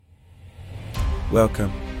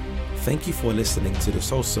Welcome. Thank you for listening to the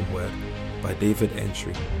Soulsome Word by David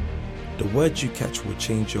Entry. The word you catch will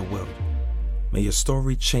change your world. May your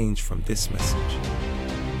story change from this message.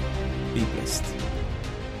 Be blessed.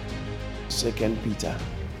 2 Peter.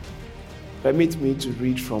 Permit me to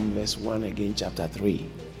read from verse 1 again, chapter 3.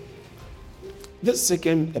 This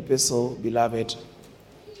second epistle, beloved,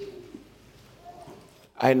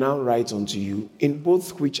 I now write unto you, in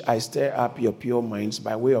both which I stir up your pure minds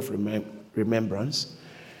by way of remembrance,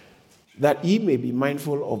 that ye may be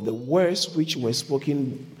mindful of the words which were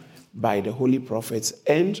spoken by the holy prophets,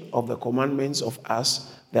 and of the commandments of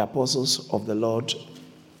us, the apostles of the Lord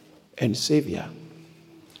and Savior.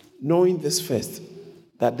 Knowing this first,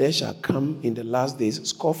 that there shall come in the last days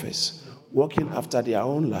scoffers, walking after their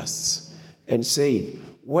own lusts, and saying,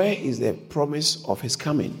 where is the promise of his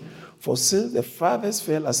coming? For since the fathers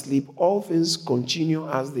fell asleep, all things continue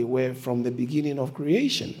as they were from the beginning of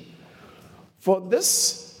creation. For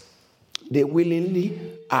this they willingly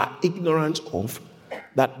are ignorant of,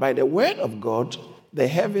 that by the word of God the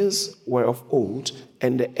heavens were of old,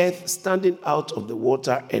 and the earth standing out of the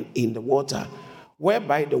water and in the water,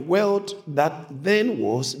 whereby the world that then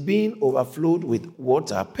was, being overflowed with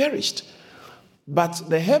water, perished. But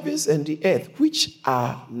the heavens and the earth, which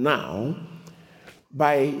are now,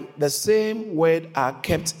 by the same word are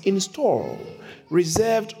kept in store,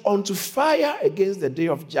 reserved unto fire against the day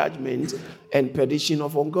of judgment and perdition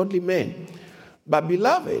of ungodly men. But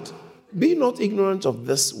beloved, be not ignorant of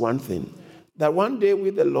this one thing, that one day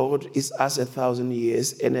with the Lord is as 1,000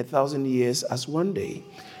 years, and 1,000 years as one day.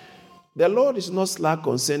 The Lord is not slack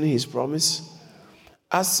concerning his promise,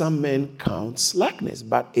 as some men count slackness,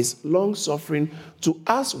 but is long-suffering to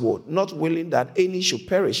usward, not willing that any should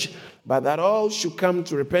perish, but that all should come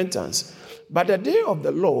to repentance. But the day of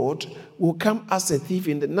the Lord will come as a thief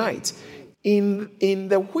in the night, in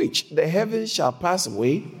the which the heavens shall pass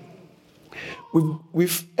away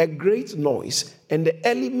with a great noise, and the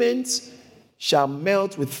elements shall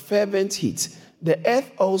melt with fervent heat. The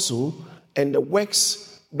earth also and the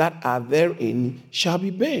works that are therein shall be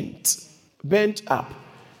burnt up.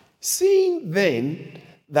 Seeing then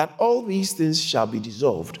that all these things shall be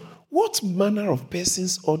dissolved, what manner of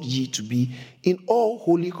persons ought ye to be in all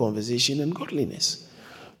holy conversation and godliness,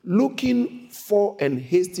 looking for and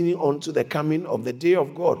hastening unto the coming of the day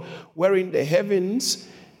of God, wherein the heavens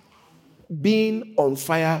being on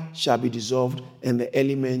fire shall be dissolved, and the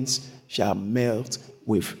elements shall melt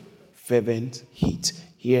with fervent heat.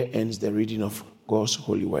 Here ends the reading of God's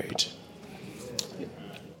holy word.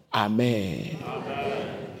 Amen. Amen.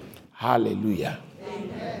 Hallelujah.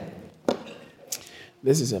 Amen.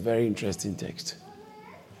 This is a very interesting text.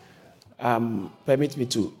 Permit me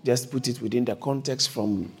to just put it within the context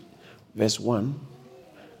from verse 1.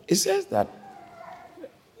 It says that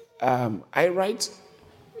I write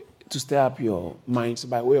to stir up your minds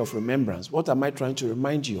by way of remembrance. What am I trying to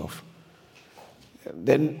remind you of?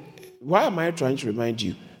 Then, why am I trying to remind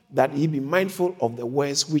you? That ye be mindful of the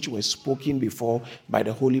words which were spoken before by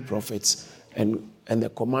the holy prophets and the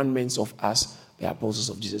commandments of us, the apostles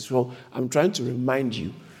of Jesus. So I'm trying to remind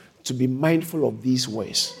you to be mindful of these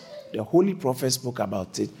words. The holy prophets spoke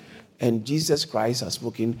about it, and Jesus Christ has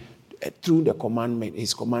spoken through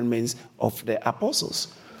his commandments of the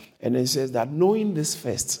apostles. And it says that knowing this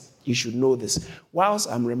first, you should know this. Whilst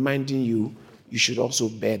I'm reminding you, you should also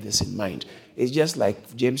bear this in mind. It's just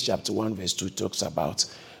like James chapter 1 verse 2 talks about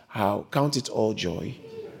how count it all joy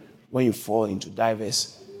when you fall into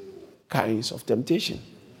diverse kinds of temptation.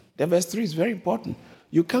 The verse 3 is very important.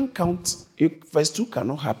 You can't count, verse 2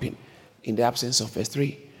 cannot happen in the absence of verse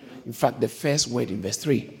 3. In fact, the first word in verse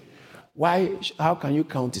 3. How can you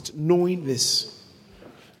count it? Knowing this.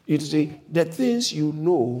 You see, the things you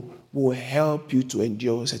know will help you to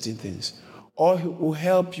endure certain things, or will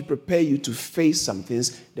help you, prepare you to face some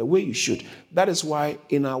things the way you should. That is why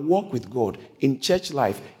in our walk with God, in church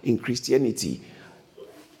life, in Christianity,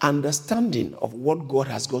 understanding of what God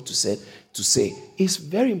has got to say is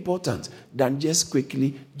very important than just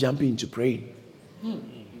quickly jumping into praying.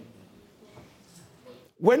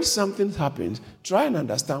 When something happens, try and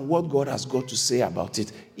understand what God has got to say about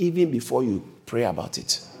it, even before you pray about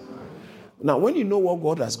it. Now, when you know what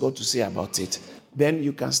God has got to say about it, then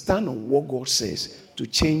you can stand on what God says to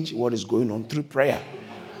change what is going on through prayer.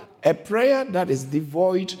 A prayer that is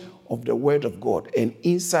devoid of the word of God and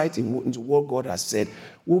insight into what God has said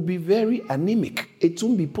will be very anemic. It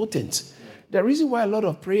won't be potent. The reason why a lot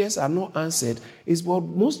of prayers are not answered is because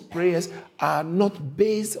most prayers are not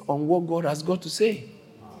based on what God has got to say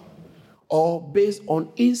or based on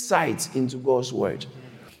insights into God's word.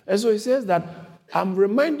 And so he says that I'm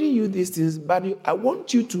reminding you these things, but I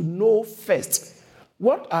want you to know first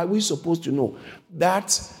What are we supposed to know?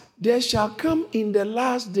 That there shall come in the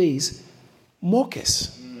last days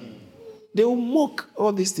mockers. They will mock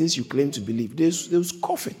all these things you claim to believe. They will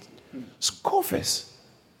scoff it. Scoffers.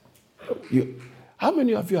 How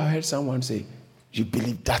many of you have heard someone say, you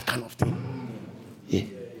believe that kind of thing? Yeah.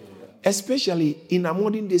 Especially in our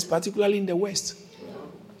modern days, particularly in the West.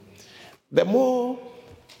 The more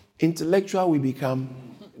intellectual we become,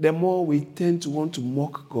 the more we tend to want to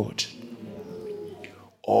mock God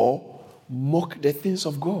or mock the things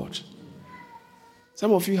of God.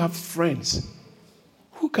 Some of you have friends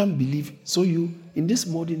who can't believe. So you, in this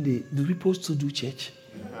modern day, do people still do church?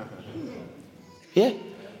 Yeah.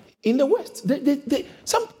 In the West,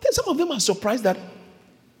 some of them are surprised that,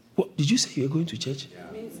 what, did you say you were going to church? Yeah.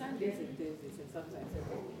 I mean, Sundays and Thursdays and sometimes.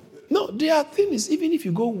 No, their thing is, even if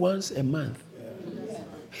you go once a month,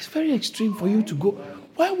 it's very extreme for you to go.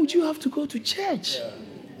 Why would you have to go to church?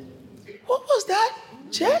 What was that?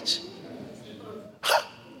 Church? Huh?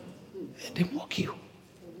 And they mock you,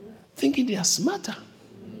 thinking they are smarter.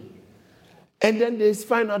 And then they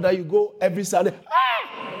find out that you go every Sunday.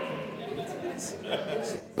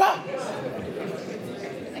 Bah!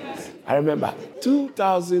 I remember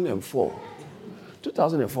 2004,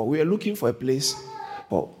 we were looking for a place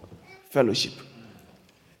for fellowship.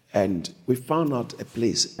 And we found out a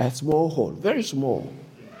place, a small hall, very small.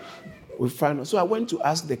 We found out. So I went to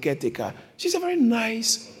ask the caretaker. She's a very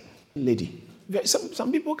nice lady.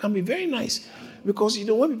 Some people can be very nice. Because,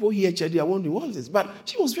 when people hear church, they are wondering, what is this? But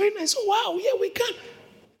she was very nice. Oh, wow, yeah, we can.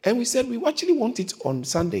 And we said, we actually want it on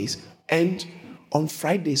Sundays and on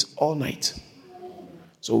Fridays all night.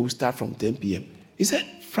 So we start from 10 p.m. He said,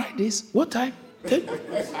 Fridays, what time? 10?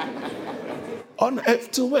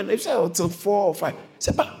 Till when? He said, till 4 or 5. He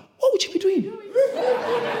said, but what would you be doing?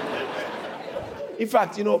 In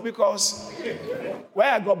fact, because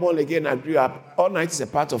where I got born again and grew up, all night is a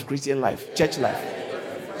part of Christian life, church life.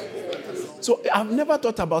 So I've never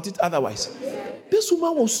thought about it otherwise. This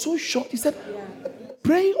woman was so shocked. He said,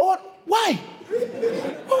 praying on. Why?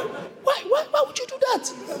 Why would you do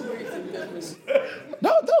that?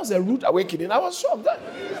 That was a rude awakening. I was shocked.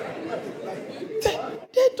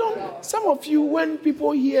 They don't. Some of you, when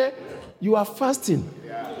people hear you are fasting,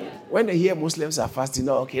 when they hear Muslims are fasting,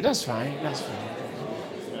 oh, okay, that's fine.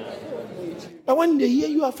 But when they hear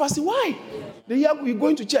you are fasting, why? They hear you're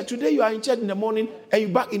going to church. Today you are in church in the morning and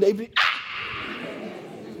you're back in the evening.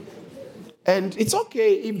 And it's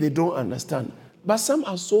okay if they don't understand. But some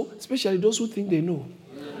are so, especially those who think they know,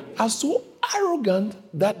 are so arrogant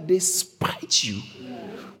that they spite you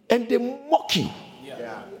and they mock you.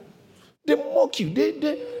 They mock you.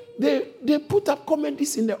 They put up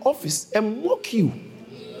comments in the office and mock you.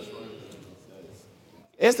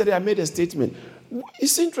 Yesterday I made a statement.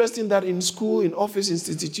 It's interesting that in school, in office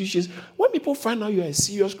institutions, when people find out you are a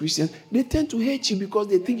serious Christian, they tend to hate you because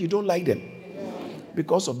they think you don't like them.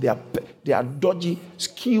 Because of their dodgy,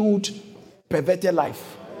 skewed, perverted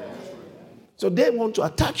life. So they want to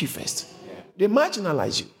attack you first. They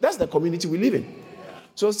marginalize you. That's the community we live in.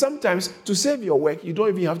 So sometimes to save your work, you don't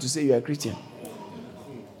even have to say you're a Christian.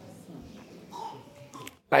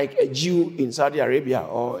 Like a Jew in Saudi Arabia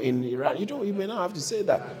or in Iran, you may not have to say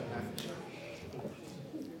that.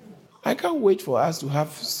 I can't wait for us to have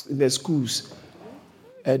in the schools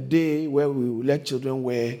a day where we will let children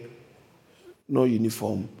wear no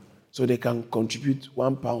uniform so they can contribute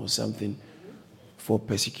 £1 or something for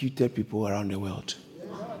persecuted people around the world.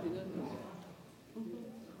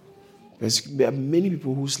 There are many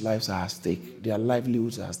people whose lives are at stake, their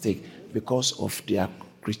livelihoods are at stake because of their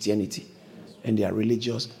Christianity and their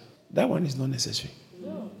religious. That one is not necessary. He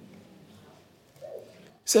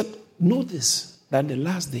said, know this, that in the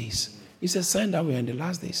last days, it's a sign that we are in the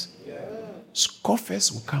last days.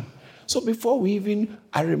 Scoffers will come. So before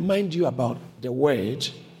I remind you about the word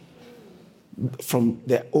from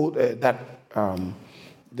the old,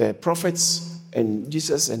 the prophets and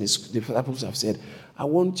Jesus and his disciples have said, I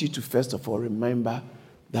want you to first of all remember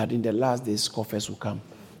that in the last days, scoffers will come.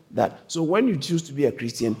 So when you choose to be a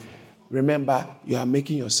Christian, remember you are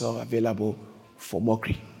making yourself available for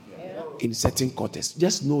mockery in certain quarters.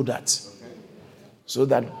 Just know that. So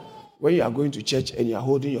that when you are going to church and you are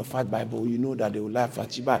holding your fat Bible, you know that they will laugh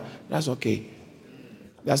at you. But that's okay.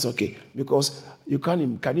 That's okay. Because can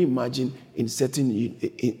you imagine in certain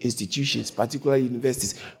institutions, particularly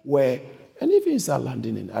universities, where, and even in South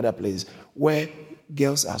London and other places, where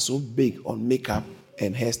girls are so big on makeup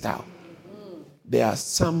and hairstyle. There are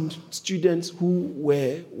some students who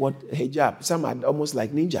wear hijab. Some are almost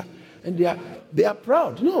like ninja. And they are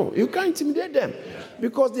proud. No, you can't intimidate them.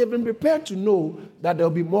 Because they've been prepared to know that there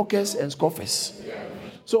will be mockers and scoffers.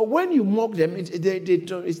 So when you mock them,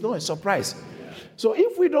 it's not a surprise. So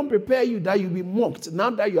if we don't prepare you that you'll be mocked, now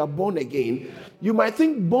that you are born again, you might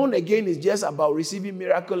think born again is just about receiving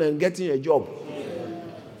miracle and getting a job.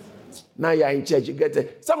 Now you are in church, you get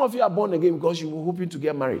it. Some of you are born again because you were hoping to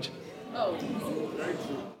get married.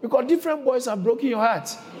 Because different boys have broken your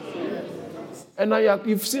heart. And now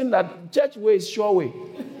you've seen that church way is sure way.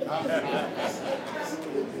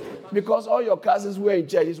 Because all your cousins who are in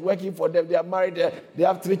church is working for them. They are married. They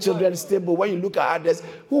have 3 children stable. When you look at others,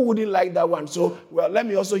 who wouldn't like that one? So, well, let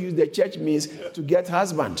me also use the church means to get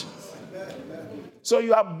husband. So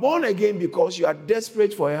you are born again because you are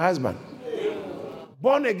desperate for a husband.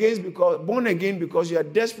 Born again because you are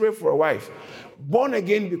desperate for a wife. Born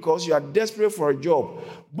again because you are desperate for a job.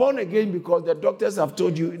 Born again because the doctors have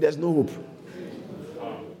told you there's no hope.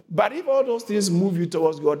 But if all those things move you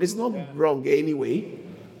towards God, it's not wrong anyway.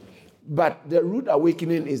 But the rude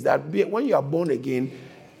awakening is that when you are born again,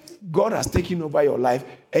 God has taken over your life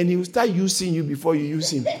and He will start using you before you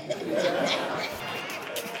use Him.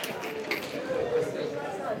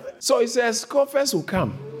 So it says, scoffers will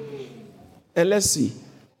come. And let's see.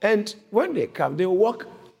 And when they come, they will walk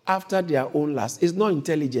after their own lust. It's not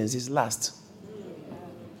intelligence, it's lust.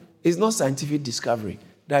 It's not scientific discovery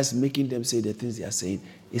that's making them say the things they are saying.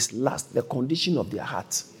 It's lust, the condition of their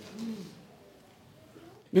heart.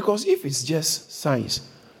 Because if it's just science,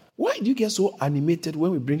 why do you get so animated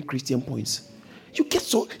when we bring Christian points? You get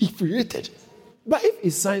so infuriated. But if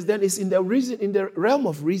it's science, then it's in the realm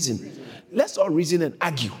of reason. Let's all reason and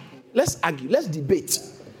argue. Let's argue. Let's debate.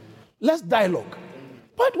 Let's dialogue.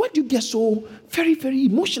 But why do you get so very, very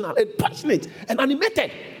emotional and passionate and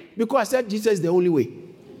animated? Because I said Jesus is the only way.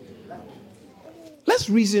 Let's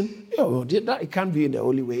reason. That it can't be in the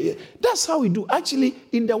only way. That's how we do. Actually,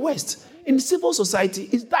 in the West, in civil society,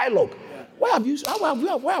 it's dialogue. Why have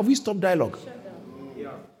we stopped dialogue?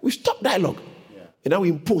 We stopped dialogue. And now we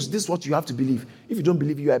impose, this is what you have to believe. If you don't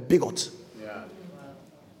believe, you are a bigot.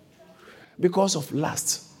 Because of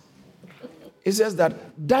lust. It says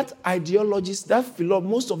that ideologies,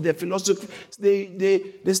 most of their philosophy,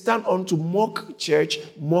 they stand on to mock church,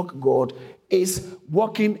 mock God, is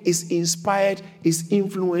working, is inspired, is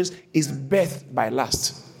influenced, is birthed by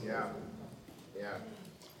lust.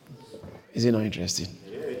 Is it not interesting?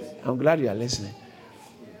 I'm glad you are listening.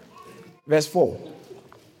 Verse 4.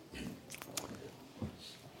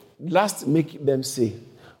 Last, make them say,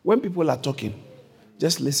 when people are talking,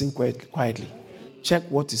 just listen quietly. Check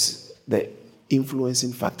what is the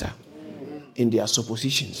influencing factor in their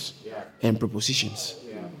suppositions and propositions.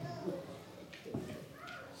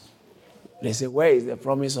 They say, where is the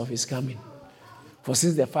promise of His coming? For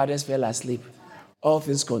since the fathers fell asleep, all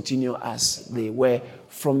things continue as they were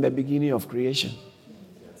from the beginning of creation.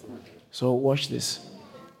 So watch this.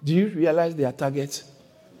 Do you realize their target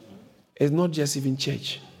is not just even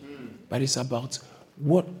church, but it's about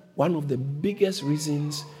one of the biggest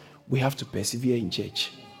reasons we have to persevere in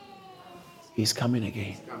church is coming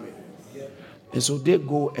again. And so they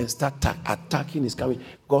go and start attacking His coming.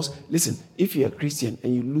 Because, listen, if you're a Christian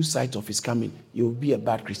and you lose sight of His coming, you'll be a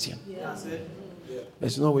bad Christian.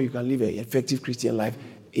 There's no way you can live an effective Christian life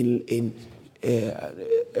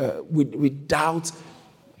without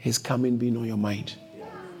His coming being on your mind.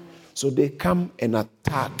 So they come and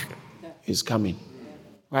attack His coming.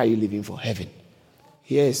 Why are you living for heaven?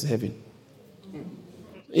 Here is heaven.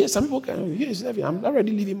 Yes, some people can. Here is heaven. I'm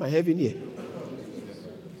already living my heaven here.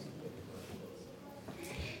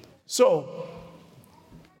 So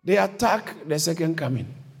they attack the second coming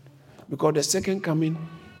because the second coming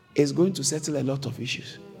is going to settle a lot of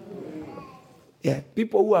issues. Yeah,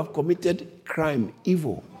 people who have committed crime,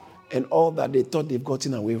 evil, and all that, they thought they've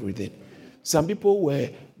gotten away with it. Some people were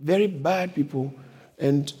very bad people,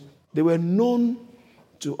 and they were known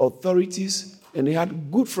to authorities, and they had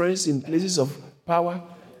good friends in places of power,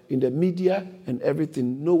 in the media, and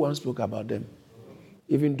everything. No one spoke about them,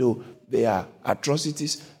 even though their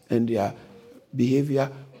atrocities and their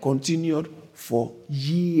behavior continued for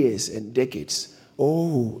years and decades.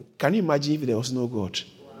 Oh, can you imagine if there was no God?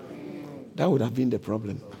 That would have been the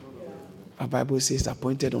problem. The Bible says,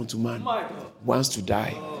 appointed unto man once to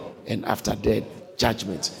die, and after death,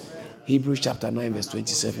 judgment. Hebrews chapter 9, verse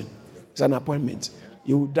 27. It's an appointment.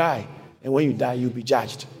 You will die, and when you die, you'll be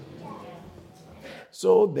judged.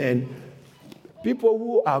 So then, people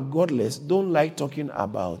who are godless don't like talking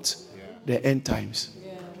about the end times.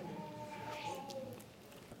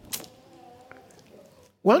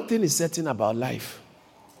 One thing is certain about life,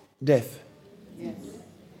 death. Yes.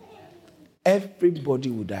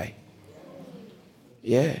 Everybody will die.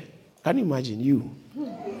 Yeah. Can you imagine you?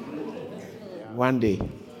 One day.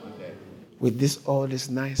 with this all this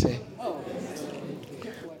nice hair.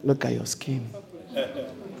 Look at your skin.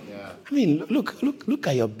 I mean, look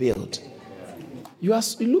at your build. You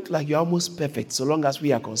look like you're almost perfect, so long as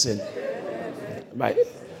we are concerned. Right?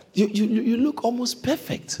 You look almost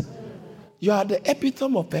perfect. You are the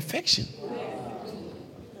epitome of perfection.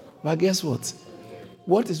 But guess what?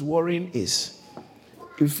 What is worrying is,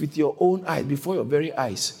 if with your own eyes, before your very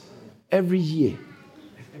eyes, every year,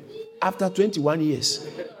 after 21 years,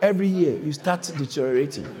 every year you start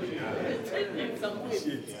deteriorating.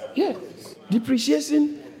 Yeah.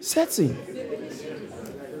 Depreciation sets in.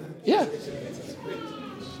 Yeah.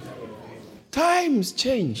 Times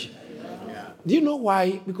change. Do you know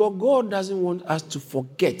why? Because God doesn't want us to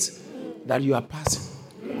forget that you are passing.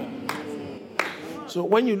 So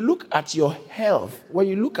when you look at your health, when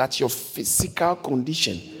you look at your physical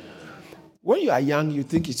condition, when you are young, you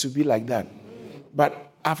think it should be like that.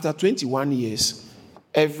 But after 21 years,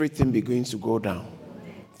 everything begins to go down.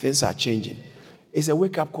 Things are changing. It's a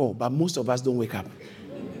wake-up call, but most of us don't wake up.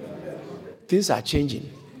 Things are changing.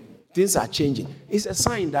 Things are changing. It's a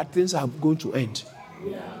sign that things are going to end.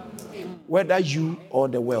 Whether you or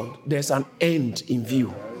the world, there's an end in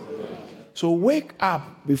view. So wake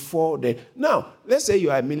up before the... Now, let's say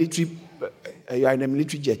you are in a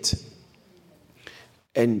military jet,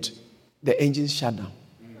 and the engines shut down,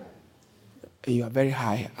 and you are very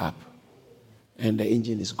high up, and the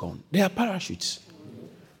engine is gone. There are parachutes,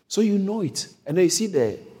 so you know it, and then you see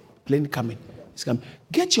the plane coming. It's coming.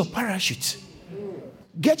 Get your parachute.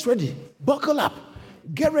 Get ready. Buckle up.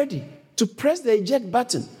 Get ready to press the eject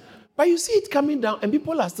button. But you see it coming down, and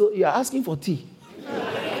people are asking for tea.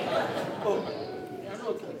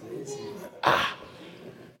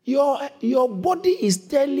 Your body is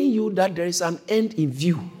telling you that there is an end in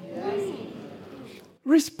view.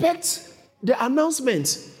 Respect the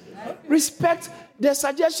announcements. Respect the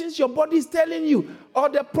suggestions your body is telling you, or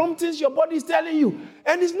the promptings your body is telling you.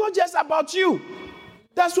 And it's not just about you.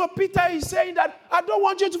 That's what Peter is saying, that I don't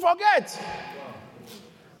want you to forget.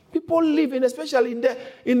 People live in, especially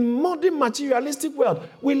in modern materialistic world,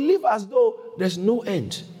 we live as though there's no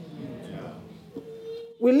end.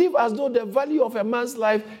 We live as though the value of a man's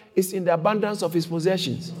life is in the abundance of his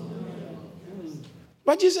possessions.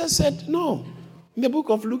 But Jesus said, no. In the book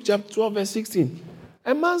of Luke chapter 12, verse 16,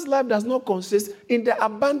 a man's life does not consist in the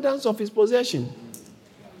abundance of his possession.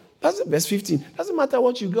 That's verse 15. Doesn't matter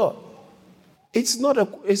what you got. It's not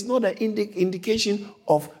an indication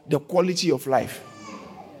of the quality of life.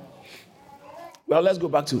 Well, let's go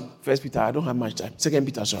back to 1 Peter. I don't have much time. 2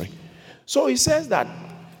 Peter, sorry. So he says that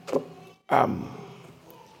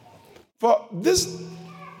for this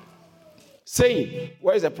saying,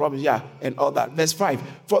 where is the problem? Yeah, and all that. Verse 5.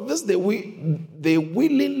 For this they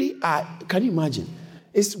willingly are. Can you imagine?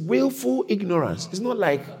 It's willful ignorance. It's not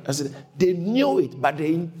like I said they knew it, but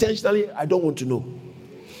they intentionally, I don't want to know.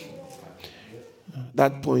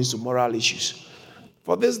 That points to moral issues.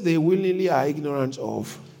 For this they willingly are ignorant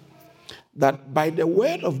of, that by the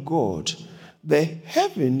word of God the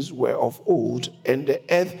heavens were of old, and the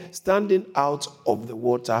earth standing out of the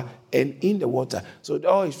water and in the water. So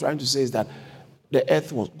all he's trying to say is that the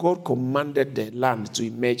earth was, God commanded the land to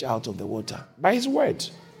emerge out of the water by his word.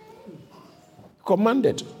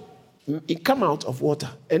 Commanded it come out of water,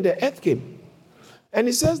 and the earth came. And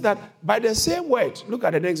he says that by the same word, look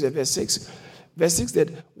at the next verse 6. Verse 6 that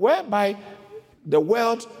whereby the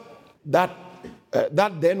world that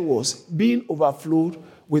then was being overflowed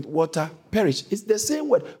with water perished. It's the same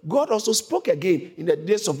word. God also spoke again in the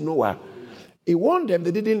days of Noah. He warned them,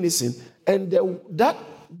 they didn't listen, and that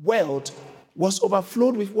world was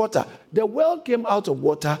overflowed with water. The world came out of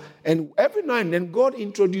water, and every now and then God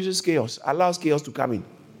introduces chaos, allows chaos to come in.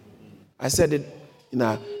 I said it in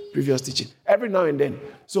our previous teaching. Every now and then.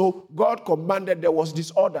 So God commanded, there was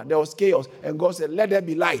disorder, there was chaos, and God said, let there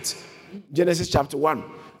be light. Genesis chapter 1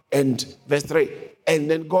 and verse 3.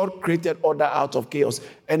 And then God created order out of chaos.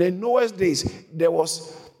 And in Noah's days, they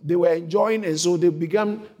were enjoying, and so they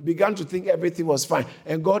began to think everything was fine.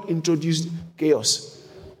 And God introduced chaos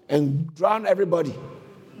and drowned everybody,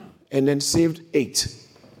 and then saved 8.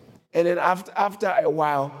 And then after a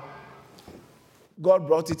while, God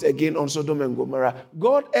brought it again on Sodom and Gomorrah.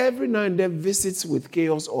 God every now and then visits with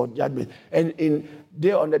chaos or judgment. And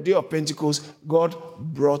on the day of Pentecost, God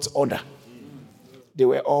brought order. They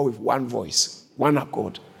were all with one voice, one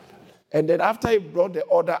accord. And then after he brought the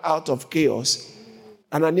order out of chaos,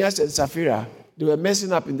 Ananias and Sapphira, they were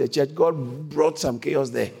messing up in the church. God brought some chaos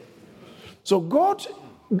there. So God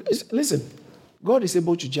is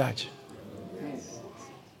able to judge.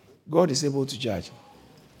 God is able to judge.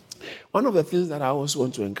 One of the things that I also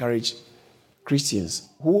want to encourage Christians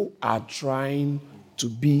who are trying to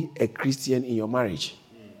be a Christian in your marriage,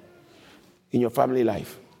 in your family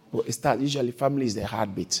life. Well, it starts, usually family is the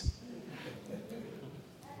heartbeat.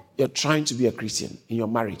 You're trying to be a Christian in your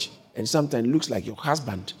marriage, and sometimes it looks like your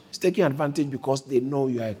husband is taking advantage because they know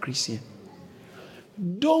you are a Christian.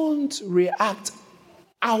 Don't react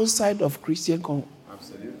outside of Christian.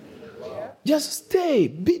 Absolutely. Just stay,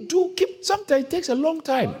 keep. Sometimes it takes a long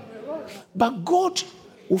time, but God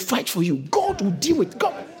will fight for you. God will deal with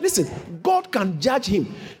God. Listen, God can judge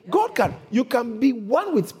him. You can be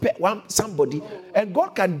one with somebody, and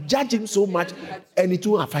God can judge him so much, and it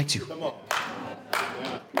won't affect you.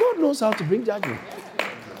 God knows how to bring judgment.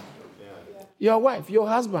 Your wife, your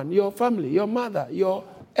husband, your family, your mother, your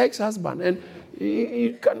ex-husband, and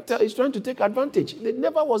you can tell he's trying to take advantage. They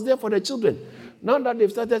never was there for the children. Now that they've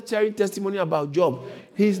started sharing testimony about Job,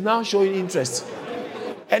 he's now showing interest.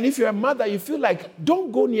 And if you're a mother, you feel like,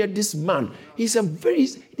 don't go near this man. He's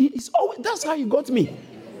always, that's how he got me.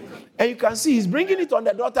 And you can see he's bringing it on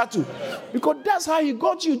the daughter too. Because that's how he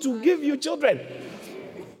got you to give you children.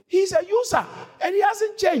 He's a user, and he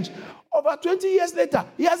hasn't changed. Over 20 years later,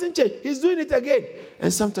 he hasn't changed. He's doing it again.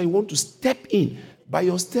 And sometimes you want to step in. But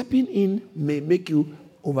your stepping in may make you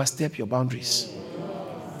overstep your boundaries.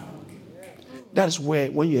 That's where,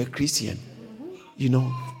 when you're a Christian, you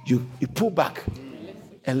pull back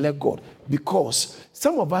and let God. Because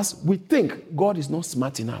some of us, we think God is not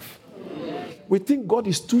smart enough. We think God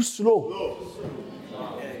is too slow.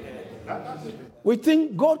 We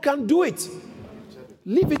think God can do it.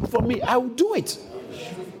 Leave it for me. I will do it.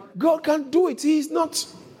 God can't do it. He's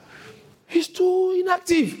too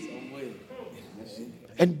inactive.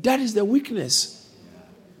 And that is the weakness.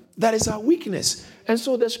 That is our weakness. And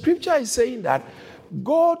so the scripture is saying that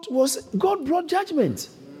God brought judgment.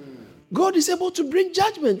 God is able to bring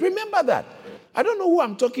judgment. Remember that. I don't know who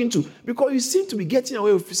I'm talking to, because you seem to be getting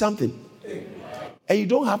away with something. And you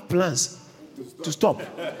don't have plans to stop.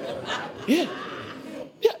 Yeah.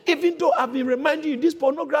 Yeah, even though I've been reminding you, this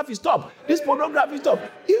pornography stop. This pornography stop.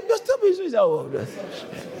 You're still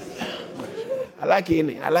I like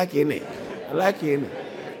it.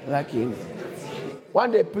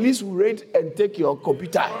 One day, police will raid and take your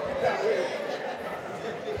computer.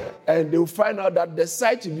 And they will find out that the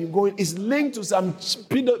site you've been going is linked to some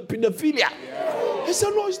pedophilia. He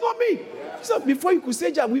said, no, it's not me. So before you could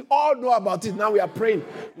say that, we all know about it. Now we are praying,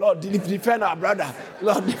 Lord, defend our brother.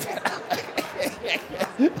 Lord, defend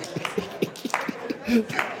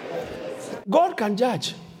God can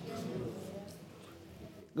judge.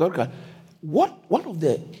 God can. One of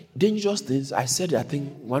the dangerous things, I said, I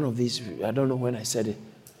think one of these, I don't know when I said it.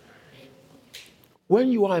 When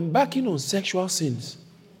you are embarking on sexual sins,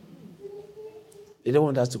 they don't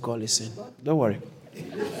want us to call it sin. Don't worry.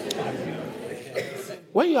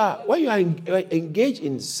 When you are engaged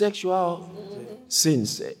in sexual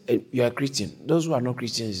sins, you are a Christian. Those who are not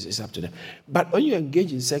Christians, it's up to them. But when you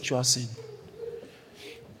engage in sexual sin,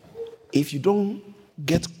 if you don't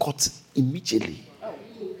get caught immediately,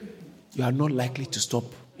 you are not likely to stop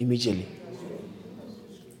immediately.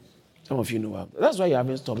 Some of you know that. That's why you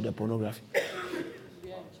haven't stopped the pornography.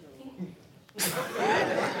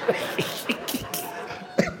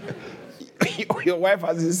 Your wife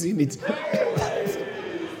hasn't seen it.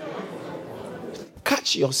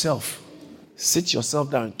 Catch yourself. Sit yourself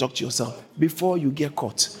down and talk to yourself before you get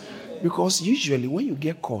caught. Because usually when you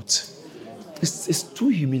get caught, it's too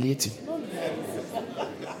humiliating.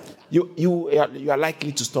 You are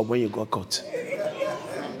likely to stop when you got caught.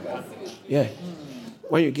 Yeah.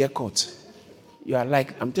 When you get caught, you are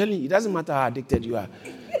like, I'm telling you, it doesn't matter how addicted you are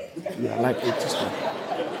likely to stop.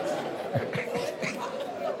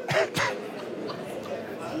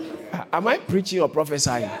 Am I preaching or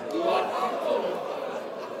prophesying?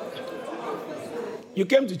 You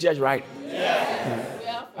came to church, right?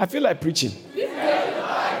 Yeah. I feel like preaching.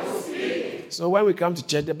 So when we come to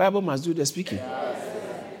church, the Bible must do the speaking.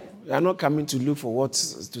 We are not coming to look for to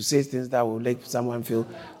say things that will make someone feel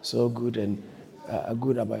so good and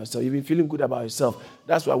good about yourself. You've been feeling good about yourself.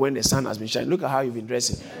 That's why when the sun has been shining, look at how you've been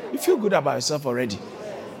dressing. You feel good about yourself already.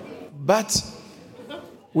 But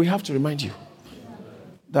we have to remind you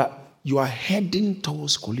that you are heading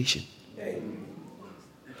towards collision.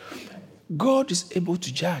 God is able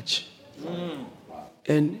to judge.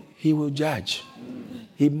 And he will judge.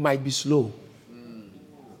 He might be slow,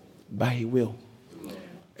 but he will.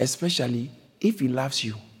 Especially if he loves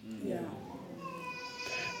you.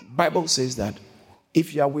 Bible says that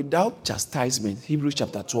if you are without chastisement, Hebrews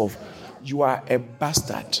chapter 12, you are a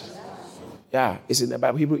bastard. Yeah, it's in the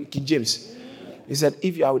Bible, Hebrew, King James. He said,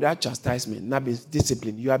 if you are without chastisement, not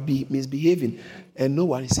discipline, you are misbehaving, and no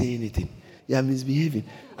one is saying anything. You are misbehaving.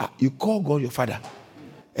 You call God your father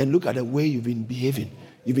and look at the way you've been behaving.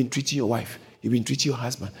 You've been treating your wife. You've been treating your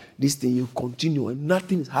husband. This thing, you continue and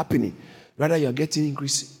nothing is happening. Rather, you're getting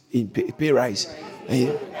increase in pay rise.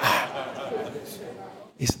 And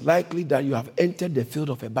it's likely that you have entered the field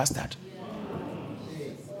of a bastard.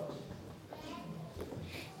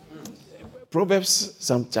 Proverbs,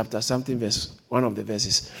 some chapter, something verse, one of the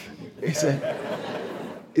verses. It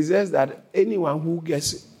says that anyone who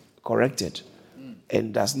gets corrected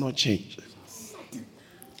and does not change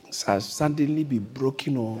shall suddenly be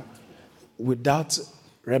broken or without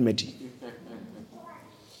remedy.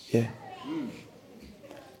 Yeah.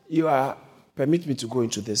 You are, permit me to go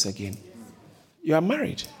into this again. You are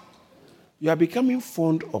married. You are becoming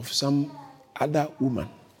fond of some other woman.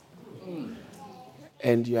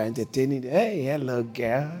 And you are entertaining, hey, hello,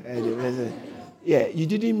 girl. Yeah, you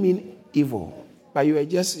didn't mean evil, but you are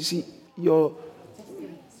just, you see, you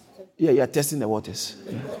are testing the waters.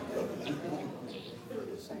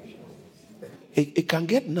 It can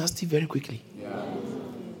get nasty very quickly.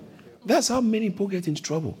 That's how many people get into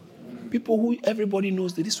trouble. People who everybody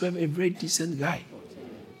knows that this was a very decent guy.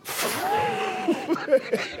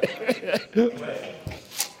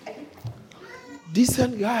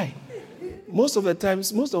 Decent guy. Most of the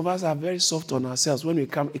times, most of us are very soft on ourselves when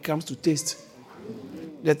it comes to taste.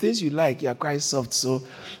 The things you like, you are quite soft, so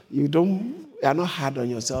you are not hard on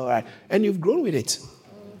yourself, right? And you've grown with it.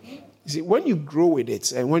 You see, when you grow with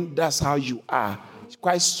it, and when that's how you are,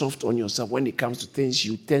 quite soft on yourself when it comes to things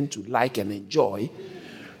you tend to like and enjoy,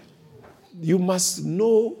 you must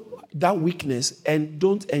know that weakness and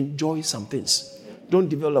don't enjoy some things. Don't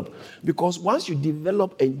develop. Because once you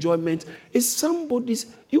develop enjoyment, it's somebody's...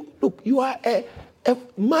 You are a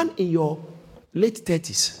man in your late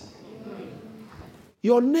 30s.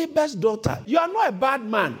 Your neighbor's daughter. You are not a bad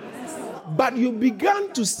man. But you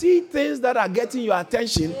began to see things that are getting your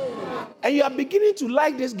attention, and you are beginning to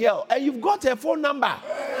like this girl, and you've got her phone number.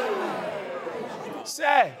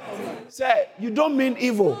 Say, you don't mean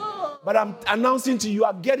evil, but I'm announcing to you, you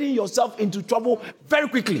are getting yourself into trouble very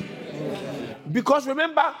quickly. Because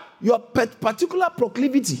remember, your particular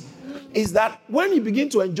proclivity is that when you begin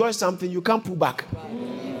to enjoy something, you can't pull back.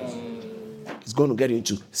 It's going to get you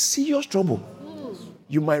into serious trouble.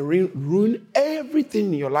 You might ruin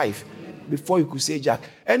everything in your life before you could say Jack.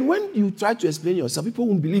 And when you try to explain yourself, people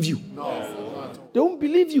won't believe you. No. They won't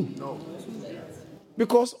believe you. No.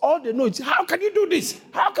 Because all they know is, how can you do this?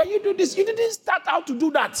 How can you do this? You didn't start out to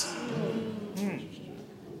do that.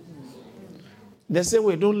 The same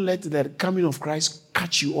way, don't let the coming of Christ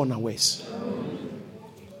catch you unawares.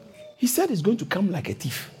 He said he's going to come like a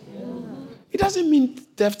thief. It doesn't mean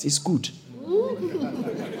theft is good.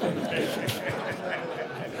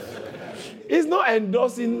 He's not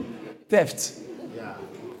endorsing theft.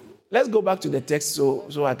 Let's go back to the text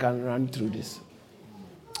so I can run through this.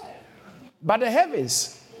 But the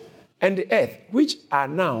heavens and the earth, which are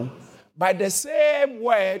now by the same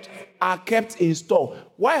word, are kept in store.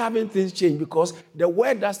 Why haven't things changed? Because the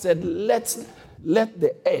word that said, let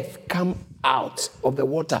the earth come out of the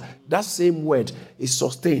water, that same word is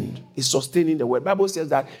sustained. It's sustaining the word. The Bible says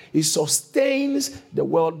that he sustains the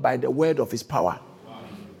world by the word of his power.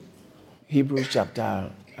 Hebrews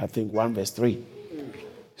chapter, 1 verse 3.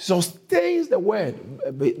 Sustains the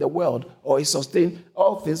world, or he sustained,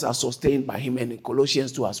 all things are sustained by him, and in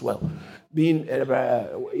Colossians 2 as well.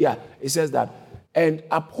 It says that, and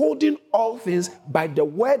upholding all things by the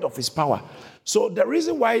word of his power. So the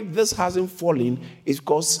reason why this hasn't fallen is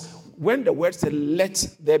because when the word said, let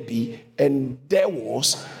there be, and there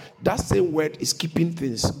was, that same word is keeping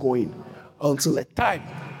things going until a time.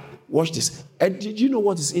 Watch this. And did you know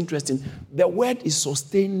what is interesting? The word is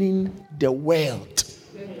sustaining the world,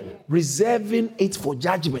 reserving it for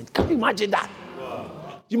judgment. Can you imagine that?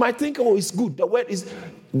 You might think, oh, it's good. The word is,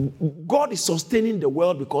 God is sustaining the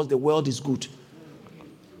world because the world is good.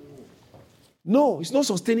 No, it's not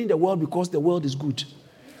sustaining the world because the world is good.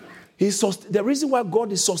 The reason why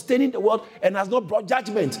God is sustaining the world and has not brought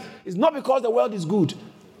judgment is not because the world is good,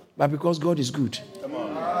 but because God is good.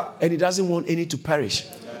 And he doesn't want any to perish.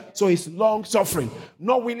 So he's long suffering,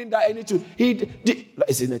 not willing that any to.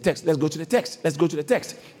 It's in the text. Let's go to the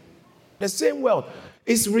text. The same world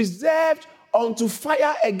is reserved unto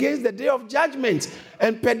fire against the day of judgment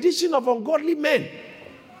and perdition of ungodly men.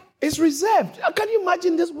 It's reserved. Can you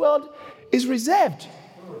imagine this world is reserved?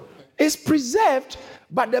 It's preserved,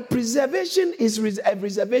 but the preservation is a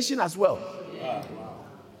reservation as well.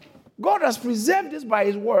 God has preserved this by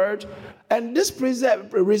his word, and this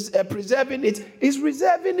preserving it is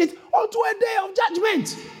reserving it unto a day of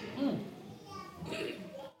judgment.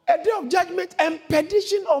 A day of judgment and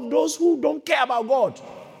perdition of those who don't care about God.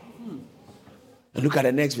 And look at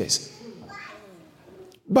the next verse.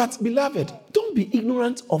 But, beloved, don't be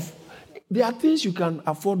ignorant of. There are things you can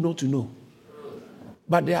afford not to know.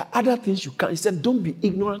 But there are other things you can't. He said, don't be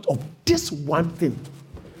ignorant of this one thing.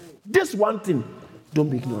 This one thing, don't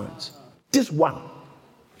be ignorant. This one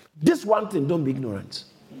thing, don't be ignorant.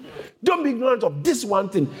 Don't be ignorant of this one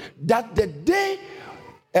thing. That the day,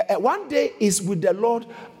 one day is with the Lord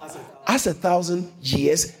as 1,000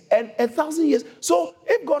 years, and 1,000 years. So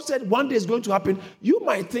if God said one day is going to happen, you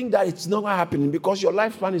might think that it's not going to happen because your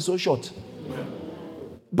lifespan is so short.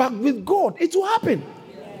 But with God, it will happen.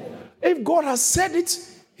 If God has said it,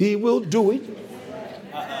 He will do it.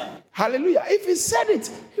 Hallelujah. If He said it,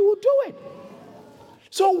 He will do it.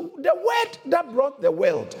 So the word that brought the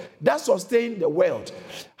world, that sustained the world,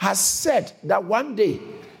 has said that one day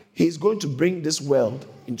He is going to bring this world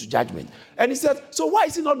into judgment. And He said, so why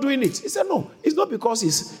is He not doing it? He said, no, it's not because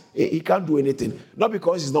He can't do anything. Not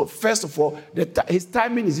because He's not. First of all, His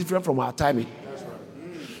timing is different from our timing.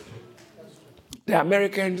 The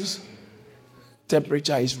Americans'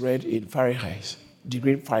 temperature is read in Fahrenheit,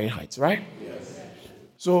 degree Fahrenheit, right? Yes.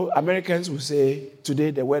 So Americans will say,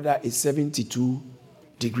 today the weather is 72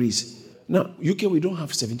 degrees. Now, UK, we don't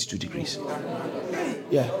have 72 degrees.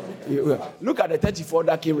 Yeah. Look at the 34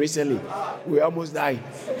 that came recently. We almost died.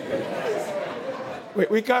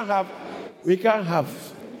 We can't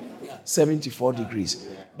have 74 degrees.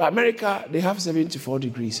 But America, they have 74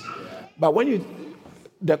 degrees. But when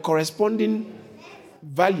the corresponding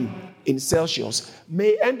value in Celsius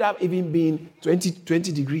may end up even being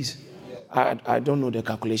 20 degrees. I don't know the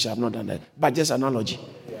calculation. I've not done that. But just analogy.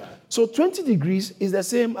 So 20 degrees is the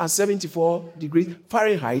same as 74 degrees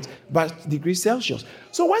Fahrenheit, but degrees Celsius.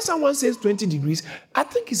 So when someone says 20 degrees, I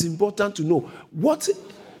think it's important to know what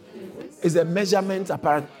is the measurement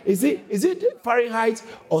apparent. Is it Fahrenheit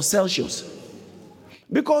or Celsius?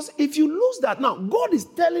 Because if you lose that, now God is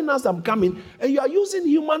telling us I'm coming, and you are using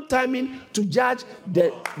human timing to judge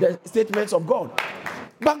the statements of God.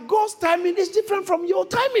 But God's timing is different from your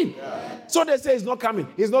timing. Yeah. So they say he's not coming.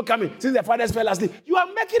 He's not coming. Since the fathers fell asleep. You are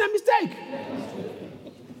making a mistake.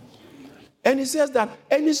 And he says that,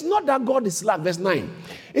 and it's not that God is slack. Verse 9.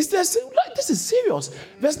 It says, this is serious.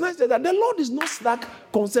 Verse 9 says that the Lord is not slack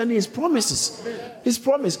concerning his promises. His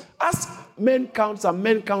promise. As men count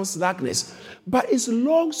slackness. But it's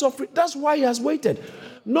long suffering. That's why he has waited.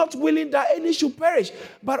 Not willing that any should perish,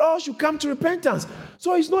 but all should come to repentance.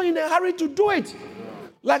 So he's not in a hurry to do it.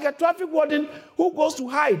 Like a traffic warden who goes to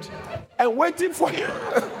hide and waiting for you.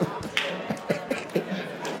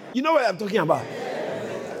 You know what I'm talking about?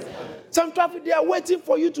 Some traffic, they are waiting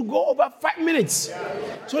for you to go over 5 minutes.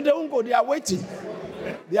 So they won't go. They are waiting.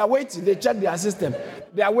 They check their system.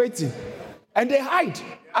 They are waiting. And they hide.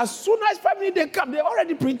 As soon as 5 minutes they come, they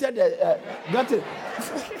already printed got it.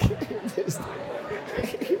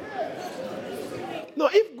 No,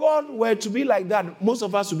 if God were to be like that, most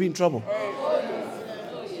of us would be in trouble.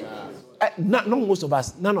 Not most of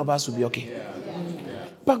us. None of us will be okay.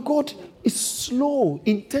 But God is slow,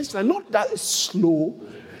 intentional. Not that slow,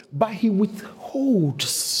 but he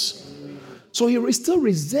withholds. So he still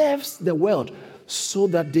reserves the world so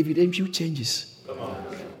that David Ampew changes.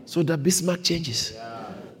 So that Bismarck changes.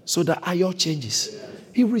 So that Ayo changes.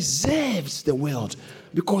 He reserves the world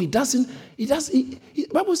because the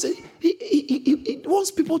Bible says he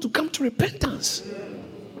wants people to come to repentance.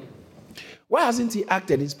 Why hasn't he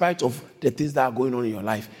acted in spite of the things that are going on in your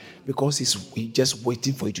life? Because he's just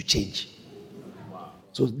waiting for you to change.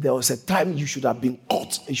 So there was a time you should have been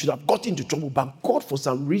caught. You should have got into trouble. But God, for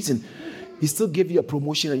some reason, he still gave you a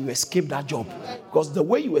promotion and you escaped that job. Because the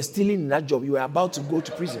way you were stealing in that job, you were about to go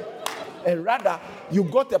to prison. And rather, you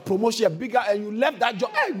got a promotion bigger and you left that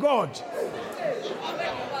job. Hey, God!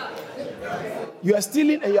 You are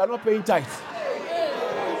stealing and you are not paying tithe.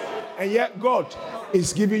 And yet, God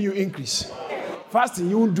is giving you increase. Fasting,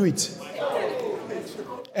 you won't do it.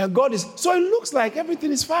 And God is, so it looks like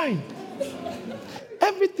everything is fine.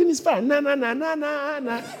 Everything is fine. Na na na na na na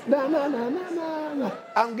na na na na na.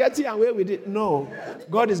 I'm getting away with it. No.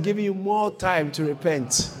 God is giving you more time to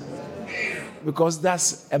repent. Because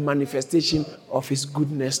that's a manifestation of his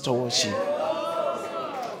goodness towards you.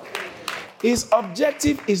 His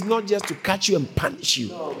objective is not just to catch you and punish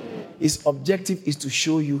you. His objective is to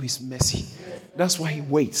show you his mercy. That's why he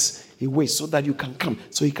waits. He waits so that you can come.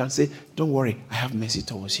 So he can say, don't worry, I have mercy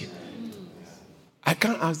towards you. I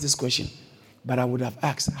can't ask this question, but I would have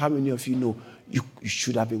asked, how many of you know you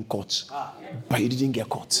should have been caught, but you didn't get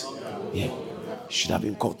caught? Yeah, you should have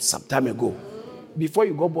been caught some time ago, before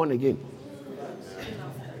you got born again.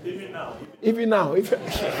 Even now, if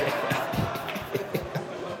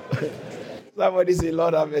somebody say,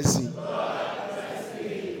 Lord have mercy.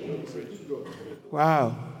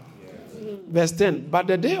 Wow. Verse 10. But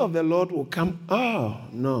the day of the Lord will come. Oh,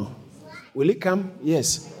 no. Will it come?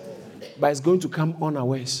 Yes. But it's going to come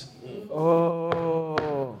unawares.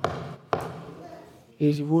 Oh.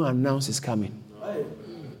 He won't announce it's coming.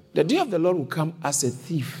 The day of the Lord will come as a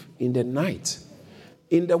thief in the night,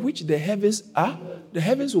 in the which the heavens are. The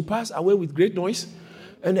heavens will pass away with great noise,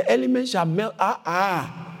 and the elements shall melt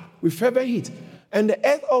with fervent heat. And the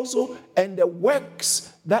earth also, and the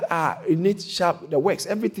works that are in it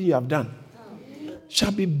everything you have done,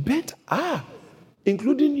 shall be burnt,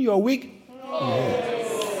 including your wig.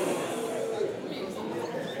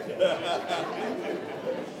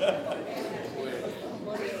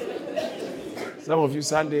 Some of you,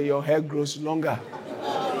 Sunday, your hair grows longer.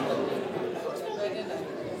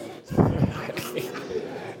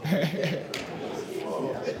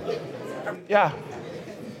 Yeah.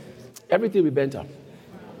 Everything will be burnt up.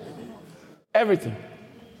 Everything.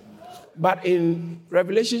 But in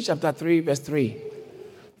Revelation chapter 3, verse 3,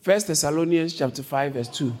 1 Thessalonians chapter 5, verse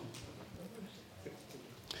 2,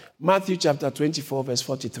 Matthew chapter 24, verse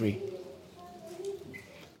 43,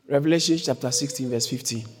 Revelation chapter 16, verse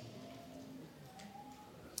 15.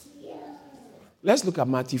 Let's look at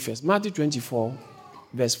Matthew first. Matthew 24,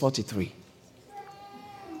 verse 43.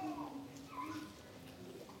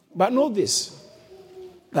 But know this,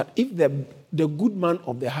 that if the good man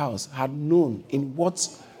of the house had known in what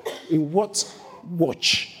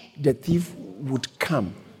watch the thief would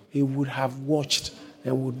come, he would have watched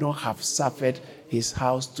and would not have suffered his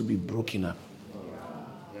house to be broken up.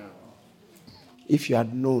 If you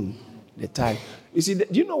had known the time. You see, do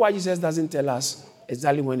you know why Jesus doesn't tell us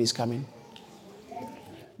exactly when he's coming?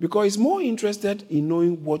 Because he's more interested in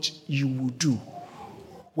knowing what you will do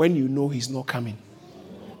when you know he's not coming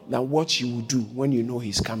than what you will do when you know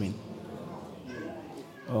he's coming.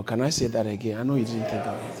 Oh, can I say that again? I know you didn't think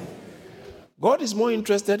of it. God is more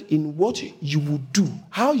interested in what you will do,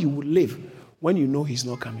 how you will live when you know he's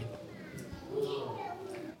not coming,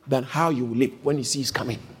 than how you will live when you see he's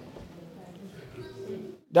coming.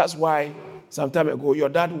 That's why some time ago, your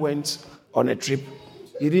dad went on a trip.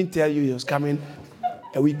 He didn't tell you he was coming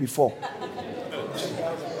a week before.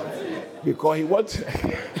 Because he wants...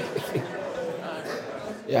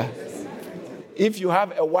 Yeah. If you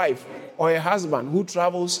have a wife or a husband who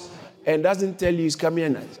travels and doesn't tell you he's coming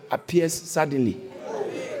and appears suddenly,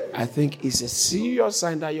 I think it's a serious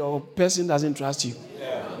sign that your person doesn't trust you.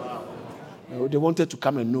 They wanted to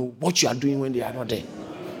come and know what you are doing when they are not there.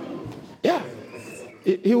 Yeah.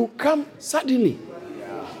 He will come suddenly.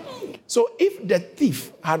 So if the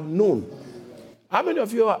thief had known, how many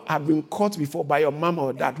of you have been caught before by your mom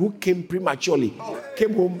or dad who came prematurely,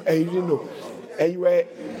 came home and you didn't know, and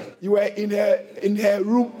you were in her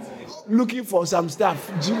room looking for some stuff,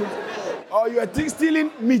 or you were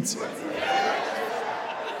stealing meat.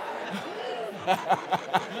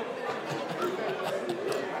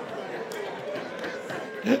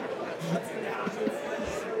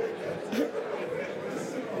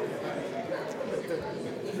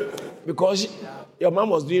 Because your mom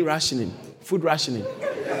was doing rationing, food rationing.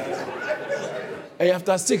 And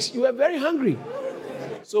after 6, you were very hungry.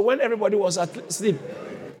 So when everybody was asleep,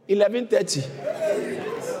 11:30,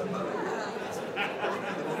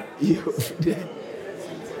 you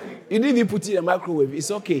didn't even put it in a microwave.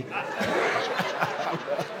 It's okay.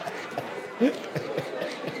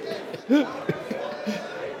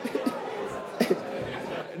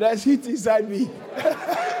 There's heat inside me.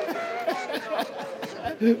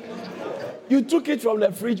 You took it from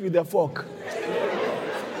the fridge with a fork.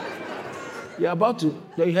 You're about to,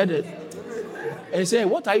 then you heard it. And you say,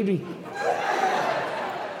 what are you doing?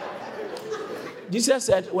 Jesus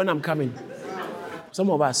said, when I'm coming,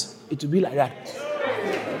 some of us, it will be like that.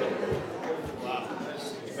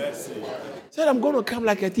 He said, I'm going to come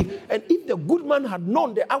like a thief. And if the good man had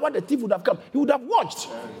known the hour the thief would have come, he would have watched.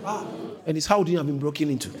 And his house didn't have been broken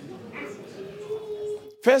into. 1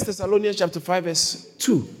 Thessalonians chapter 5, verse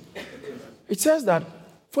 2. It says that,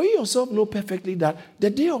 for you yourself know perfectly that the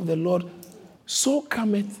day of the Lord so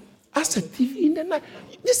cometh as a thief in the night.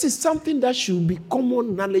 This is something that should be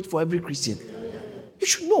common knowledge for every Christian. You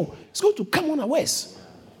should know. It's going to come unawares.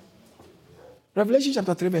 Revelation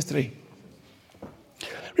chapter 3, verse 3.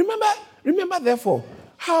 Remember therefore,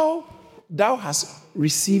 how thou hast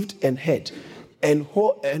received and heard, and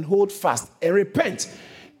hold fast, and repent.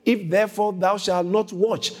 If therefore thou shalt not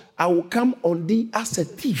watch, I will come on thee as a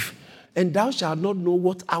thief, and thou shalt not know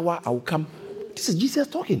what hour I will come. This is Jesus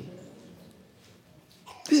talking.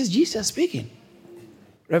 This is Jesus speaking.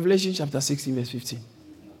 Revelation chapter 16, verse 15.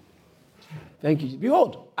 Thank you.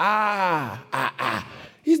 Behold.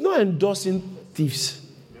 He's not endorsing thieves.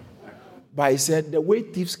 But he said, the way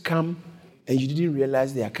thieves come and you didn't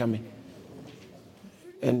realize they are coming.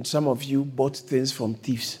 And some of you bought things from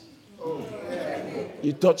thieves.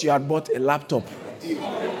 You thought you had bought a laptop.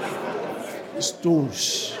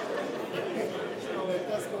 Stones.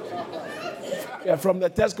 Yeah, from the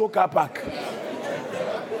Tesco car park.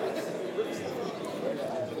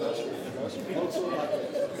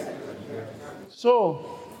 So,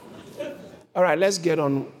 all right, let's get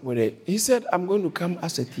on with it. He said, I'm going to come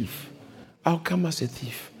as a thief. I'll come as a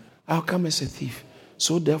thief. I'll come as a thief.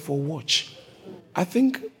 So therefore, watch. I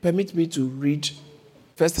think, permit me to read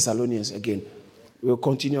 1 Thessalonians again. We'll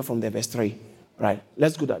continue from the verse 3. Right,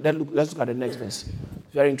 let's go that. Let's look at the next verse.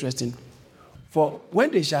 Very interesting. For when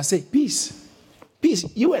they shall say, peace, peace,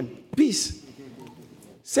 UN, peace,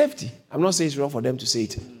 safety. I'm not saying it's wrong for them to say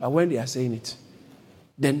it, but when they are saying it,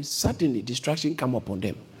 then suddenly distraction come upon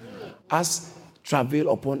them, as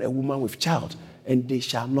travail upon a woman with child, and they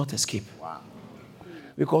shall not escape. Wow.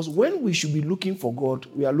 Because when we should be looking for God,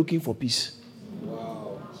 we are looking for peace.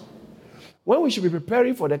 Wow. When we should be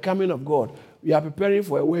preparing for the coming of God, we are preparing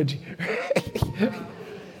for a wedding.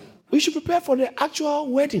 We should prepare for the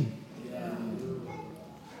actual wedding.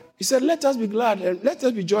 He said, let us be glad and let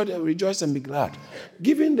us be joyed and rejoice and be glad,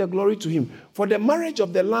 giving the glory to him. For the marriage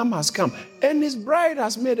of the Lamb has come, and his bride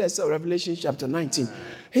has made herself. Revelation chapter 19.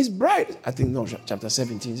 His bride, I think, no, chapter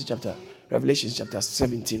 17, Revelation chapter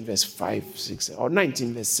 17, verse 5, 6, or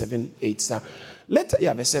 19, verse 7, 8.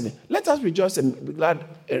 Verse 7. Let us rejoice and be glad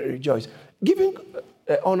and rejoice, giving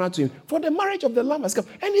honor to him. For the marriage of the Lamb has come,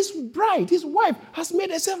 and his bride, his wife, has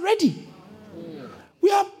made herself ready.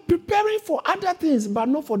 We are preparing for other things, but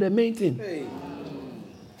not for the main thing.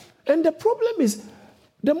 And the problem is,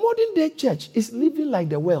 the modern day church is living like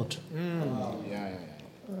the world.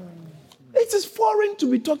 It is foreign to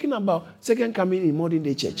be talking about second coming in modern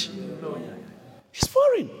day church. It's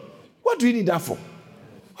foreign. What do we need that for?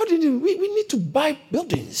 What do we need? We need to buy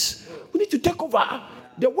buildings. We need to take over.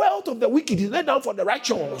 The wealth of the wicked is laid down for the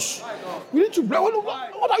righteous. We need to bless.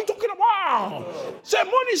 What are you talking about? Say,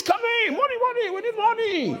 money is coming. Money. We need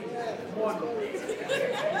money.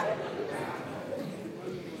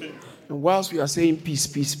 And whilst we are saying peace,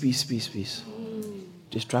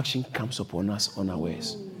 distraction comes upon us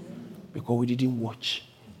unawares. Because we didn't watch.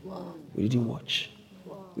 We didn't watch.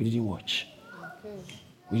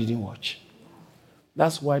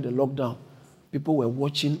 That's why the lockdown, people were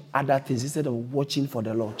watching other things instead of watching for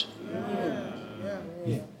the Lord.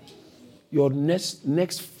 Yeah. Your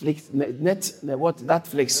Netflix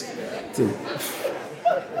thing,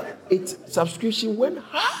 its subscription went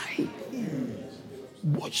high.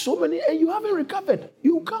 Watch so many, and you haven't recovered.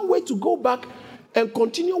 You can't wait to go back and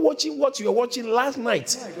continue watching what you were watching last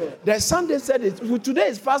night. The Sunday said it. Today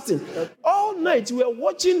is fasting. All night we were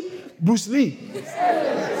watching Bruce Lee.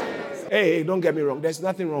 Hey, don't get me wrong. There's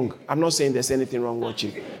nothing wrong. I'm not saying there's anything wrong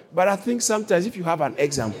watching. But I think sometimes if you have an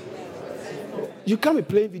exam, you can't be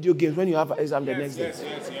playing video games when you have an exam the next day.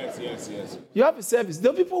 Yes. You have a service.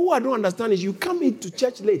 The people who I don't understand is you come into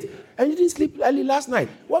church late and you didn't sleep early last night.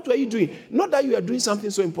 What were you doing? Not that you were doing something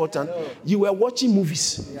so important. You were watching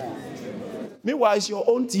movies. Meanwhile, it's your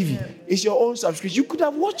own TV. It's your own subscription. You could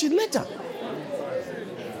have watched it later.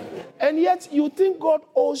 And yet you think God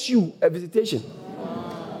owes you a visitation.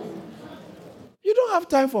 You don't have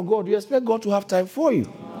time for God. You expect God to have time for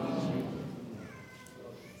you.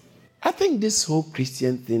 I think this whole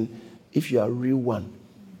Christian thing, if you are a real one,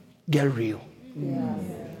 get real. Yeah.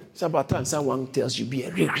 It's about time someone tells you, be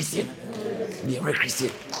a real Christian. Be a real Christian.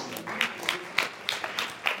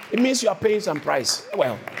 It means you are paying some price.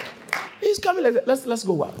 Well, he's coming like that. Let's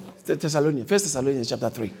go. 1 Thessalonians chapter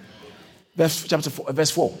 3.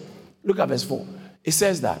 Verse 4. Look at verse 4. It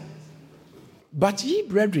says that, but ye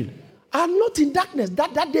brethren, are not in darkness,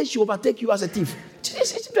 that day shall overtake you as a thief.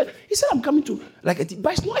 He said, I'm coming to like a thief.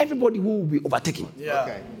 But it's not everybody who will be overtaken. Yeah.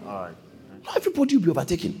 Okay. All right. Not everybody will be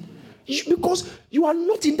overtaken. Because you are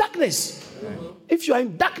not in darkness. Okay. If you are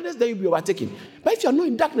in darkness, then you'll be overtaken. But if you are not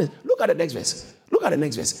in darkness, look at the next verse.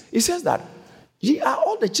 It says that, ye are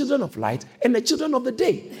all the children of light and the children of the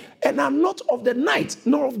day, and are not of the night,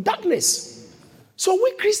 nor of darkness. So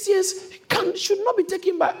we Christians should not be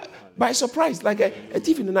taken by surprise, like a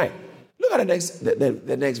thief in the night. Look at the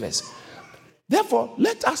next verse. Therefore,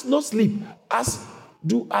 let us not sleep as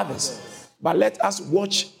do others, but let us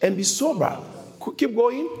watch and be sober. Keep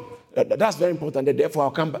going. That's very important. Therefore,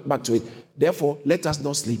 I'll come back to it. Therefore, let us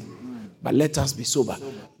not sleep, but let us be sober.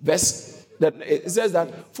 Verse That it says that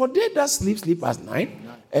for they that sleep at night,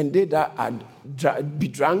 and they that are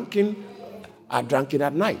drunken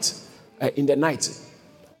at night, in the night.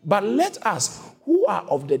 But let us who are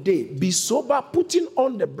of the day be sober, putting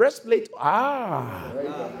on the breastplate,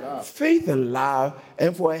 faith and love,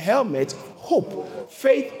 and for a helmet, hope.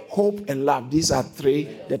 Faith, hope, and love. These are three,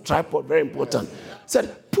 the tripod, very important.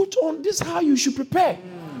 Said, put on this, how you should prepare.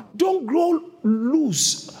 Don't grow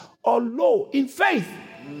loose or low in faith.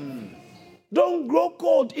 Don't grow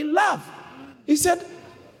cold in love. He said,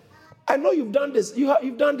 I know you've done this.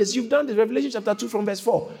 You've done this. Revelation chapter 2 from verse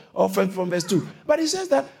 4 or from verse 2. But he says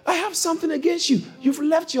that I have something against you. You've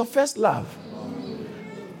left your first love.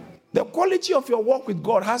 The quality of your walk with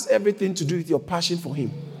God has everything to do with your passion for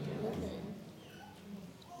him.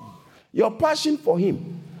 Your passion for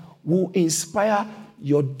him will inspire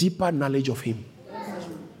your deeper knowledge of him.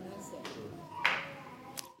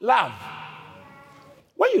 Love.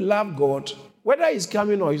 When you love God, whether he's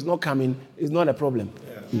coming or he's not coming, is not a problem.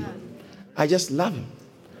 Yeah. I just love him.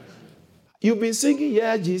 You've been singing,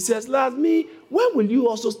 yeah, Jesus loves me. When will you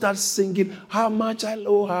also start singing, how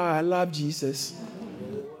I love Jesus?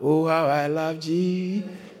 Oh, how I love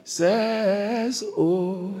Jesus.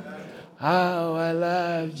 Oh, how I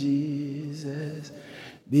love Jesus.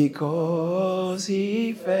 Because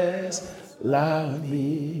he first loved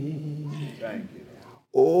me. Thank you.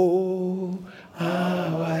 Oh,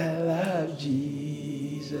 how I love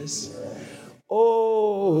Jesus.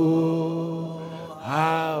 Oh,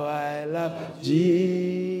 how I love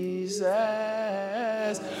Jesus.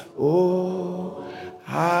 Oh,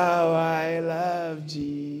 how I love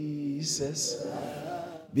Jesus.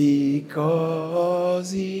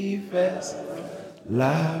 Because he first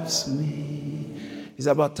loves me. It's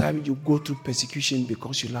about time you go through persecution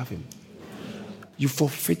because you love him. You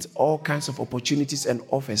forfeit all kinds of opportunities and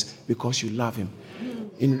offers because you love him.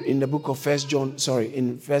 In the book of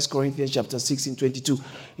in 1 Corinthians chapter 16:22,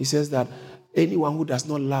 it says that anyone who does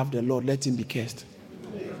not love the Lord, let him be cursed.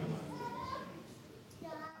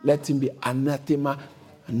 Let him be anathema.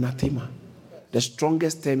 The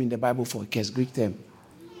strongest term in the Bible for curse, Greek term.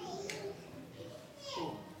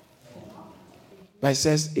 But it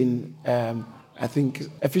says in, I think,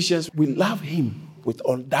 Ephesians, we love him with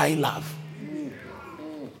undying love.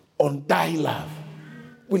 Undying love.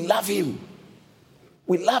 We love him.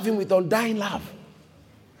 We love him with undying love.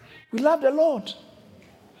 We love the Lord.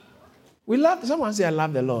 Someone say, I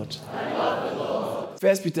love the Lord. I love the Lord.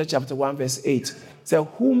 1 Peter chapter 1 verse 8 says,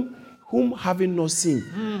 whom having no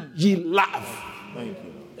sin, ye love. Thank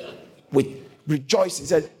you. With rejoicing. He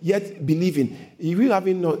said, yet believing. Ye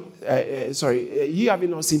having no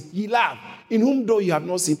sin, ye love. In whom though you have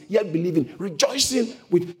not seen, yet believing, rejoicing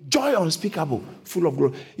with joy unspeakable, full of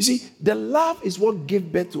glory. You see, the love is what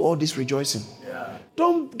gave birth to all this rejoicing. Yeah.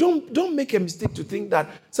 Don't make a mistake to think that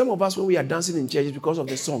some of us, when we are dancing in church, is because of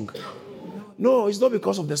the song. No, it's not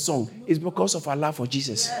because of the song. It's because of our love for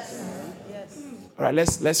Jesus. Yes. Yes. All right,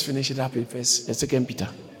 let's finish it up in 2 Peter.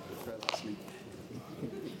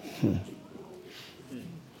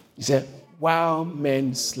 He said, while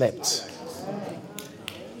men slept.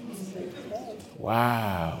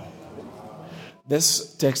 Wow.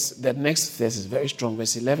 This text, the next verse is very strong,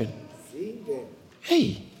 verse 11.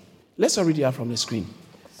 Hey, let's all read it out from the screen.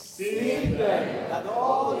 Seeing then that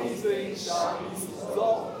all these things shall be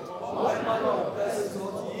resolved, what manner of persons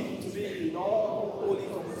ought ye to be in all holy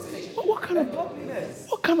conversation? What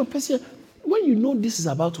kind of person, when you know this is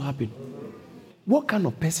about to happen, what kind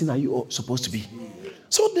of person are you supposed to be?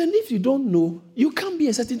 So then if you don't know, you can't be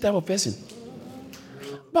a certain type of person.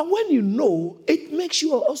 But when you know, it makes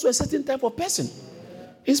you also a certain type of person.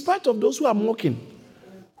 In spite of those who are mocking,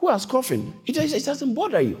 who are scoffing, it doesn't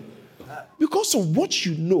bother you. Because of what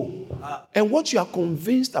you know and what you are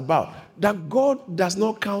convinced about, that God does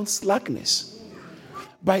not count slackness.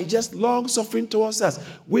 By just long suffering towards us,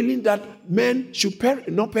 willing that men should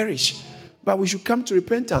not perish, but we should come to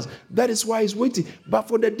repentance. That is why he's waiting. But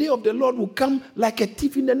for the day of the Lord will come like a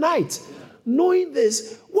thief in the night. Knowing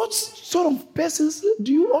this, what sort of persons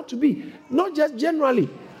do you ought to be? Not just generally.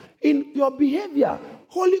 In your behavior,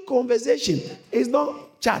 holy conversation is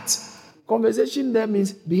not chat. Conversation there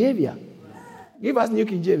means behavior. Give us New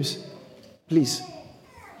King James, please.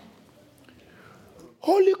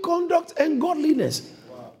 Holy conduct and godliness.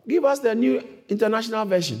 Give us the New International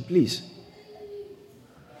Version, please.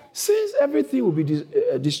 Since everything will be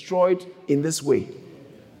destroyed in this way,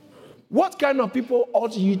 what kind of people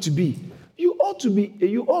ought you to be? You ought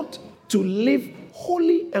to live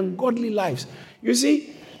holy and godly lives. You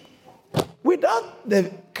see, without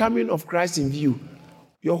the coming of Christ in view,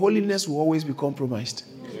 your holiness will always be compromised.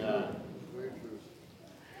 Yeah.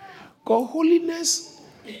 Because holiness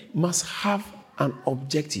must have an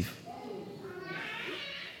objective.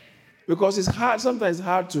 Because it's hard, sometimes it's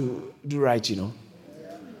hard to do right, you know.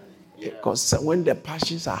 Because when the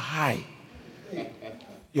passions are high,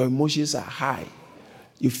 your emotions are high,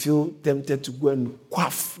 you feel tempted to go and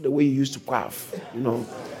quaff the way you used to quaff, you know.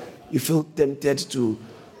 You feel tempted to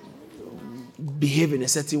behave in a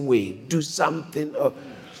certain way, do something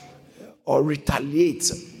or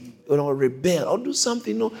retaliate, you know, rebel or do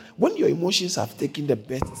something. You know, when your emotions have taken the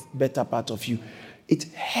better part of you, it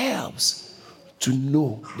helps to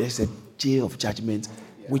know there's a day of judgment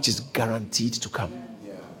which is guaranteed to come.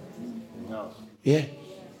 Yeah.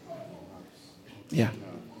 Yeah.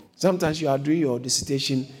 Sometimes you are doing your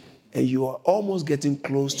dissertation and you are almost getting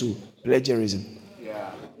close to plagiarism.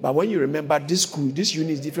 Yeah. But when you remember this school, this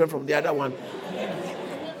uni is different from the other one.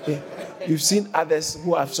 Yeah. You've seen others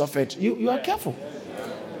who have suffered. You are careful.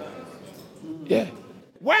 Yeah.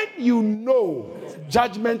 When you know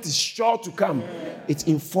judgment is sure to come, it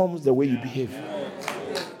informs the way you behave.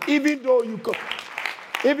 Even though you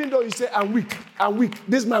say, I'm weak,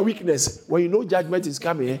 this is my weakness. When you know judgment is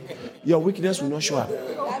coming, your weakness will not show up.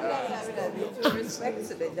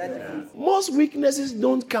 Most weaknesses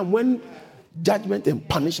don't come when judgment and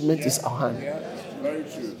punishment is at hand. Very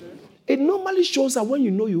true. It normally shows up when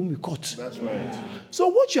you know you will be caught. That's right. So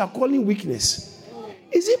what you are calling weakness,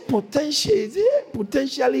 is it potentially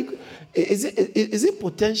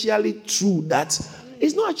true that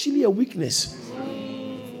it's not actually a weakness?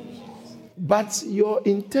 But you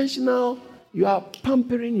are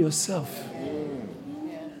pampering yourself.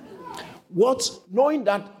 Knowing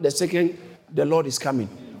that the Lord is coming,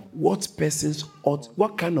 what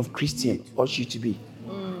kind of Christian ought you to be?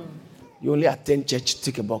 You only attend church to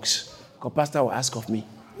tick a box. Because pastor will ask of me.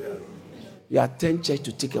 You attend church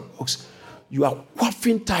to tick a box. You are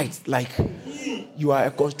quaffing tight like you are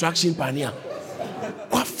a construction pioneer.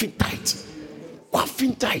 Quaffing tight.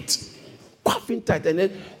 And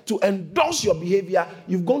then to endorse your behavior,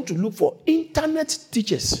 you've gone to look for internet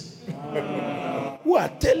teachers who are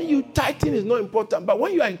telling you tithing is not important. But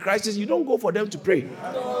when you are in crisis, you don't go for them to pray.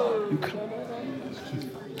 You can.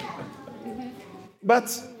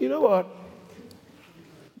 But you know what?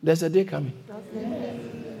 There's a day coming.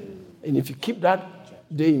 And if you keep that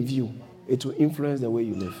day in view, it will influence the way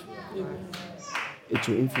you live. It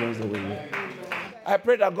will influence the way you live. I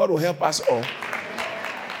pray that God will help us all.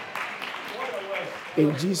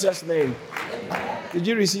 In Jesus' name. Did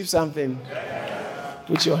you receive something?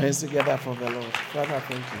 Put your hands together for the Lord. Father,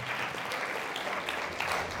 thank you.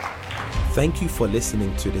 Thank you for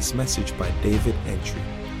listening to this message by David Entry.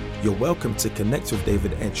 You're welcome to connect with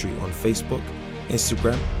David Entry on Facebook,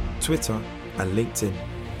 Instagram, Twitter, and LinkedIn.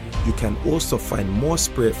 You can also find more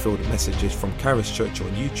Spirit-filled messages from Charis Church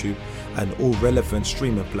on YouTube and all relevant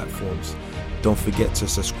streaming platforms. Don't forget to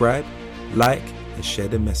subscribe, like, and share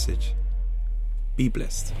the message. Be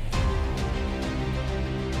blessed.